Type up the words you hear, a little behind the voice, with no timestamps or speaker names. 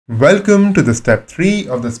Welcome to the step 3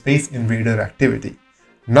 of the Space Invader activity.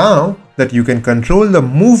 Now that you can control the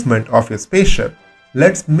movement of your spaceship,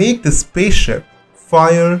 let's make the spaceship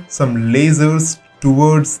fire some lasers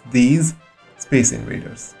towards these Space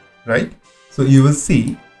Invaders, right? So you will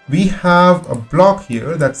see we have a block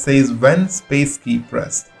here that says when space key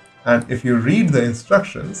pressed. And if you read the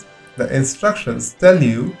instructions tell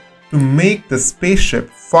you to make the spaceship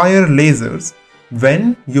fire lasers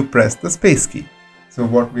when you press the space key. So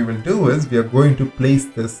what we will do is we are going to place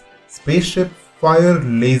this spaceship fire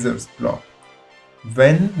lasers block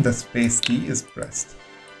when the space key is pressed.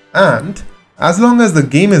 And as long as the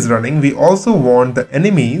game is running, we also want the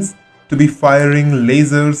enemies to be firing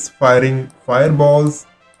lasers, firing fireballs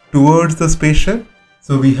towards the spaceship.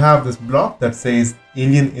 So we have this block that says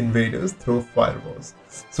alien invaders throw fireballs.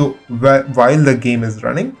 So while the game is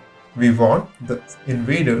running, we want the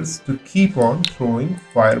invaders to keep on throwing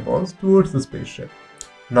fireballs towards the spaceship.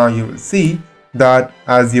 Now you will see that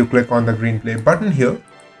as you click on the green play button here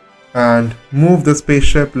and move the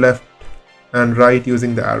spaceship left and right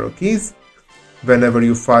using the arrow keys, whenever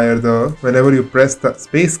you press the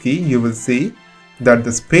space key, you will see that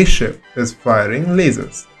the spaceship is firing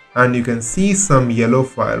lasers, and you can see some yellow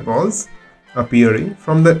fireballs appearing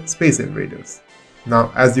from the Space Invaders.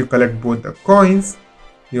 Now as you collect both the coins,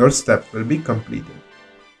 your step will be completed.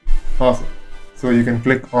 Awesome. So you can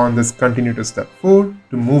click on this continue to step 4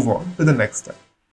 to move on to the next step.